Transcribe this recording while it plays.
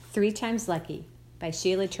3 Times Lucky by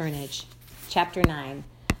Sheila Turnage. Chapter 9,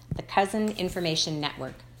 The Cousin Information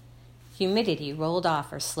Network. Humidity rolled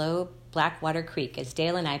off our slow Blackwater Creek as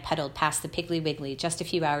Dale and I pedaled past the Piggly Wiggly just a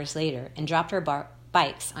few hours later and dropped our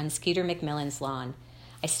bikes on Skeeter McMillan's lawn.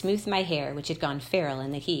 I smoothed my hair, which had gone feral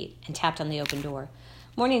in the heat, and tapped on the open door.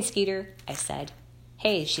 "Morning, Skeeter," I said.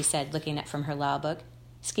 "Hey," she said, looking up from her law book.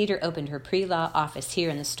 Skeeter opened her pre-law office here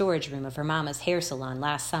in the storage room of her mama's hair salon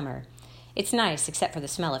last summer. "It's nice, except for the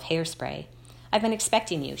smell of hairspray." "I've been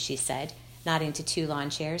expecting you," she said, nodding to 2 lawn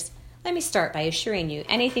chairs. "Let me start by assuring you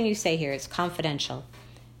anything you say here is confidential."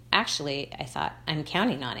 "Actually," I thought, "I'm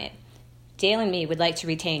counting on it." "Dale and me would like to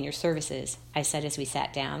retain your services," I said as we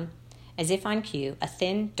sat down. As if on cue, a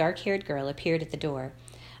thin, dark-haired girl appeared at the door.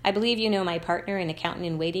 "I believe you know my partner and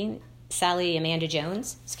accountant-in-waiting, Sally Amanda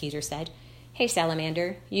Jones," Skeeter said. "Hey,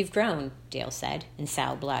 Salamander, you've grown," Dale said, and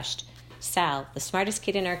Sal blushed. Sal, the smartest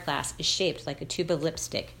kid in our class, is shaped like a tube of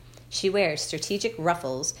lipstick. She wears strategic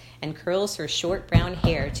ruffles and curls her short brown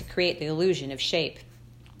hair to create the illusion of shape.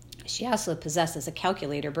 She also possesses a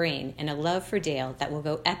calculator brain and a love for Dale that will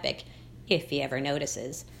go epic if he ever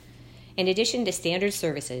notices. "In addition to standard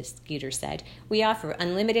services," Skeeter said, "we offer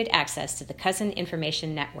unlimited access to the Cousin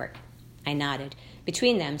Information Network." I nodded.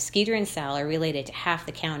 Between them, Skeeter and Sal are related to half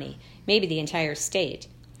the county, maybe the entire state.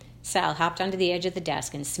 Sal hopped onto the edge of the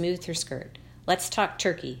desk and smoothed her skirt. "Let's talk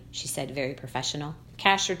turkey," she said, very professional.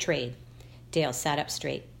 "Cash or trade?" Dale sat up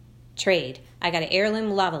straight. "Trade. I got an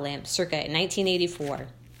heirloom lava lamp circa 1984.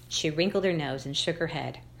 She wrinkled her nose and shook her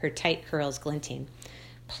head, her tight curls glinting.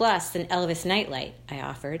 "Plus an Elvis nightlight," I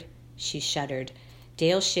offered. She shuddered.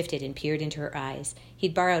 Dale shifted and peered into her eyes.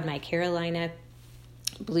 He'd borrowed my Carolina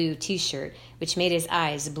blue T-shirt, which made his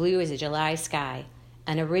eyes blue as a July sky.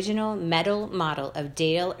 "An original metal model of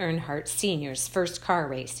Dale Earnhardt Sr.'s first car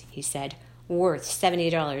race," he said. "Worth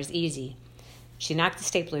 $70 easy." She knocked the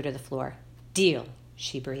stapler to the floor. "Deal,"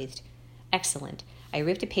 she breathed. "Excellent." I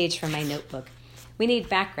ripped a page from my notebook. "We need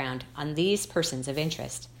background on these persons of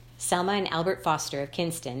interest. Selma and Albert Foster of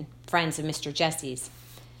Kinston, friends of Mr. Jesse's."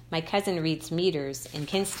 "My cousin reads meters in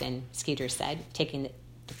Kinston," Skeeter said, taking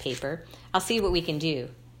the paper. "I'll see what we can do."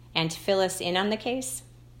 "And to fill us in on the case?"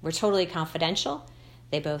 "We're totally confidential?"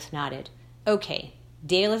 They both nodded. "Okay.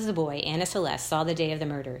 Dale is the boy Anna Celeste saw the day of the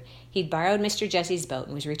murder. He'd borrowed Mr. Jesse's boat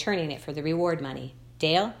and was returning it for the reward money.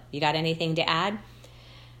 Dale, you got anything to add?"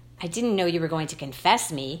 "I didn't know you were going to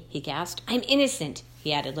confess me," he gasped. "I'm innocent,"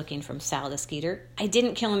 he added, looking from Sal to Skeeter. "I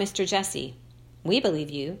didn't kill Mr. Jesse." "We believe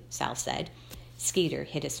you," Sal said. Skeeter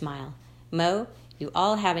hid a smile. "Mo, you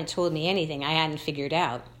all haven't told me anything I hadn't figured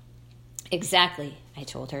out." "Exactly," I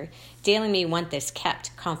told her. "Dale and me want this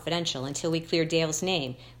kept confidential until we clear Dale's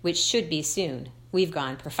name, which should be soon. We've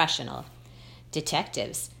gone professional."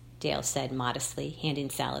 "Detectives," Dale said modestly, handing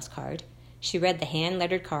Sal his card. She read the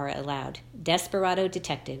hand-lettered card aloud. "Desperado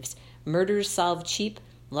detectives. Murders solved cheap.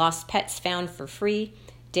 Lost pets found for free.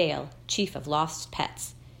 Dale, chief of lost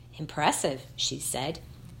pets." "Impressive," she said.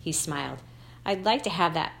 He smiled. "I'd like to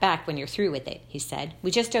have that back when you're through with it," he said.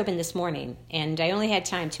 "We just opened this morning, and I only had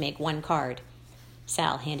time to make 1 card.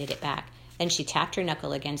 Sal handed it back. Then she tapped her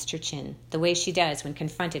knuckle against her chin, the way she does when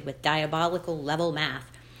confronted with diabolical level math.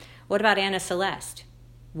 "What about Anna Celeste?"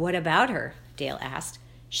 "What about her?" Dale asked.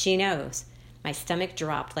 "She knows." My stomach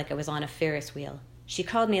dropped like I was on a Ferris wheel. "She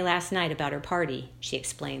called me last night about her party," she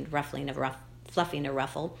explained, fluffing a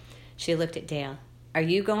ruffle. She looked at Dale. "Are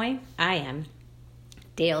you going?" "I am."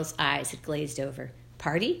 Dale's eyes had glazed over.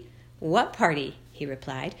 "Party? What party?" he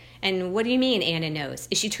replied. "And what do you mean Anna knows?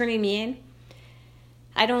 Is she turning me in?"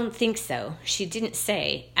 "I don't think so. She didn't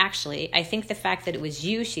say. Actually, I think the fact that it was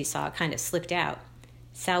you she saw kind of slipped out."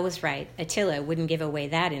 Sal was right. Attila wouldn't give away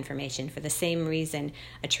that information for the same reason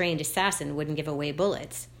a trained assassin wouldn't give away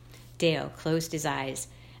bullets. Dale closed his eyes.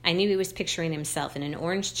 I knew he was picturing himself in an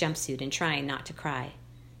orange jumpsuit and trying not to cry.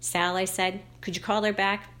 "Sal," I said, "could you call her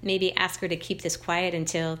back? Maybe ask her to keep this quiet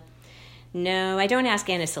until—" "No, I don't ask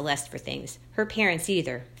Anna Celeste for things. Her parents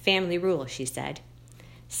either. Family rule," she said.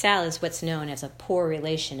 Sal is what's known as a poor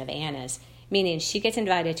relation of Anna's, meaning she gets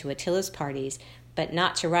invited to Attila's parties, but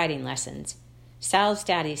not to riding lessons. Sal's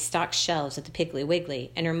daddy stocks shelves at the Piggly Wiggly,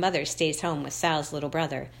 and her mother stays home with Sal's little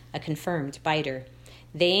brother, a confirmed biter.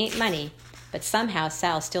 They ain't money, but somehow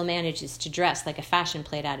Sal still manages to dress like a fashion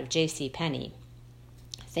plate out of J.C. Penney.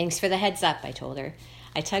 "Thanks for the heads up," I told her.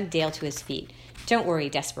 I tugged Dale to his feet. "Don't worry,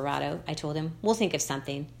 Desperado," I told him. "We'll think of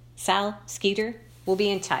something. Sal, Skeeter, we'll be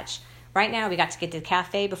in touch. Right now we got to get to the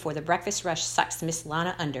cafe before the breakfast rush sucks Miss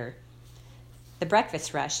Lana under." The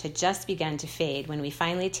breakfast rush had just begun to fade when we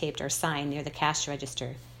finally taped our sign near the cash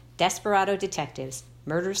register. "Desperado detectives.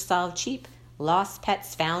 Murders solved cheap. Lost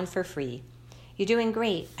pets found for free." "You're doing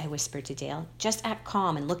great," I whispered to Dale. "Just act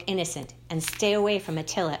calm and look innocent, and stay away from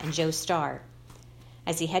Attila and Joe Starr."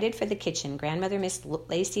 As he headed for the kitchen, Grandmother Miss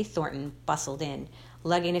Lacey Thornton bustled in,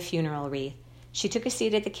 lugging a funeral wreath. She took a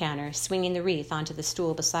seat at the counter, swinging the wreath onto the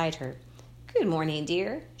stool beside her. "Good morning,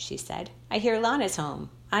 dear," she said. "I hear Lana's home.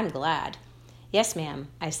 I'm glad." "Yes, ma'am,"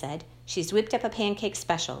 I said. "She's whipped up a pancake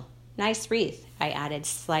special. Nice wreath," I added,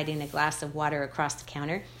 sliding a glass of water across the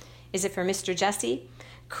counter. "Is it for Mr. Jesse?"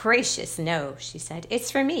 "Gracious, no," she said. "It's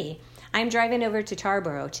for me. I'm driving over to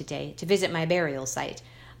Tarboro today to visit my burial site.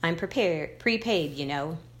 I'm prepaid, you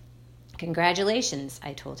know." "Congratulations,"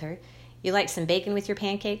 I told her. "You like some bacon with your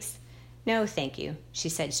pancakes?" "No, thank you," she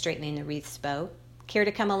said, straightening the wreath's bow. "Care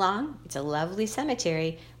to come along? It's a lovely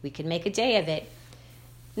cemetery. We could make a day of it."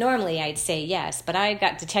 "Normally I'd say yes, but I've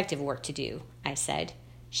got detective work to do," I said.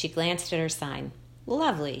 She glanced at her sign.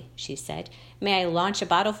 "Lovely," she said. "May I launch a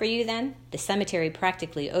bottle for you, then? The cemetery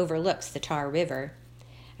practically overlooks the Tar River."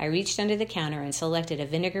 I reached under the counter and selected a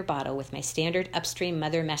vinegar bottle with my standard upstream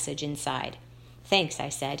mother message inside. "Thanks," I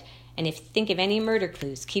said, "and if you think of any murder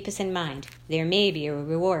clues, keep us in mind. There may be a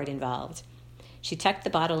reward involved." She tucked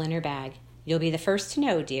the bottle in her bag. "You'll be the first to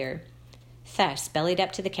know, dear." Thess bellied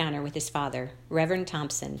up to the counter with his father, Reverend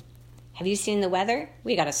Thompson. "Have you seen the weather?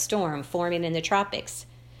 We got a storm forming in the tropics."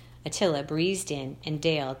 Attila breezed in, and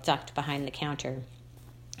Dale ducked behind the counter.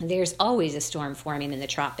 "There's always a storm forming in the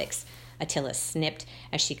tropics," Attila snipped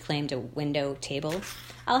as she claimed a window table.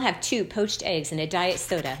 "I'll have 2 poached eggs and a diet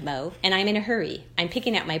soda, Mo, and I'm in a hurry. I'm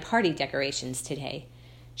picking out my party decorations today."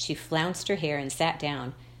 She flounced her hair and sat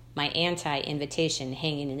down, my anti-invitation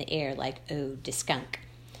hanging in the air like ode to skunk.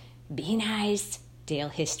 "Be nice," Dale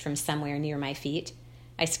hissed from somewhere near my feet.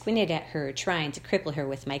 I squinted at her, trying to cripple her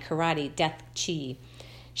with my karate death chi.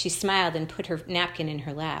 She smiled and put her napkin in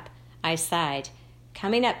her lap. I sighed.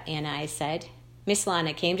 "Coming up, Anna," I said. Miss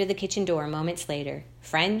Lana came to the kitchen door moments later.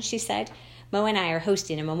 "Friend," she said, "Mo and I are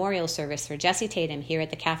hosting a memorial service for Jesse Tatum here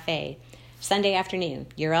at the cafe. Sunday afternoon.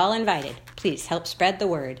 You're all invited. Please help spread the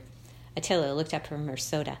word." Attila looked up from her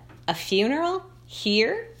soda. "A funeral?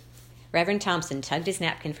 Here?" Reverend Thompson tugged his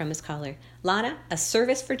napkin from his collar. "Lana, a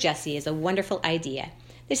service for Jesse is a wonderful idea.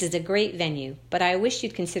 This is a great venue, but I wish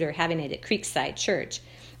you'd consider having it at Creekside Church.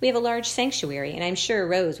 We have a large sanctuary, and I'm sure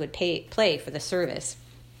Rose would play for the service."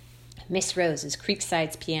 Miss Rose is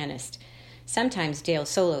Creekside's pianist. Sometimes Dale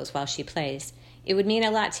solos while she plays. "It would mean a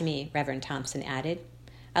lot to me," Reverend Thompson added.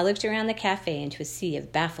 I looked around the cafe into a sea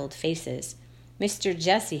of baffled faces. Mr.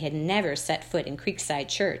 Jesse had never set foot in Creekside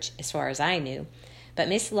Church, as far as I knew. But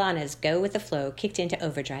Miss Lana's go-with-the-flow kicked into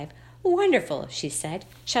overdrive. "Wonderful," she said.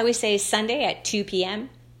 "Shall we say Sunday at 2 p.m.?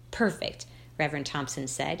 "Perfect," Reverend Thompson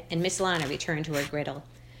said, and Miss Lana returned to her griddle.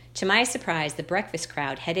 To my surprise, the breakfast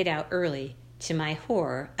crowd headed out early. To my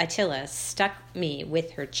horror, Attila stuck me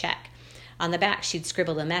with her check. On the back, she'd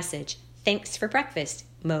scribbled a message. "Thanks for breakfast,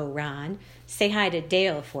 Mo Ron. Say hi to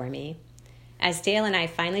Dale for me." As Dale and I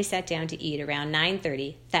finally sat down to eat around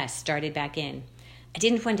 9:30, Thess started back in. "I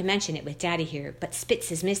didn't want to mention it with Daddy here, but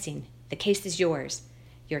Spitz is missing. The case is yours."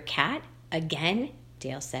 "Your cat? Again?"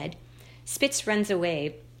 Dale said. "Spitz runs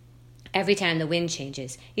away every time the wind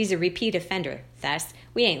changes. He's a repeat offender, Thess.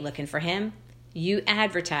 We ain't looking for him." "You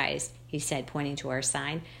advertised," he said, pointing to our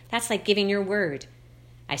sign. "That's like giving your word."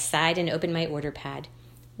 I sighed and opened my order pad.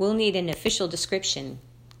 "We'll need an official description."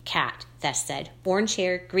 "Cat," Thess said. "Orange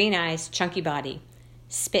hair, green eyes, chunky body."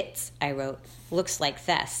 "Spitz," I wrote. "Looks like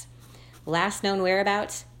Thess." "Last known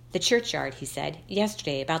whereabouts?" "The churchyard," he said.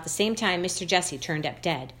 "Yesterday, about the same time Mr. Jesse turned up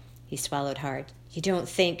dead." He swallowed hard. "You don't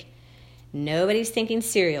think—" "Nobody's thinking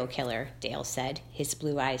serial killer," Dale said, his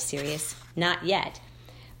blue eyes serious. "Not yet."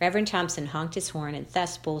 Reverend Thompson honked his horn and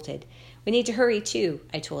Thess bolted. "We need to hurry, too,"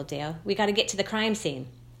 I told Dale. "We got to get to the crime scene."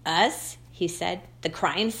 "Us?" he said. "The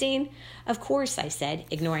crime scene?" "Of course," I said,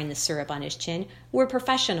 ignoring the syrup on his chin. "We're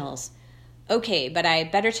professionals." "Okay, but I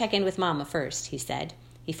better check in with Mama first," he said.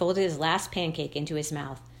 He folded his last pancake into his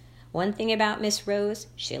mouth. "One thing about Miss Rose,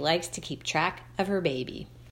 she likes to keep track of her baby."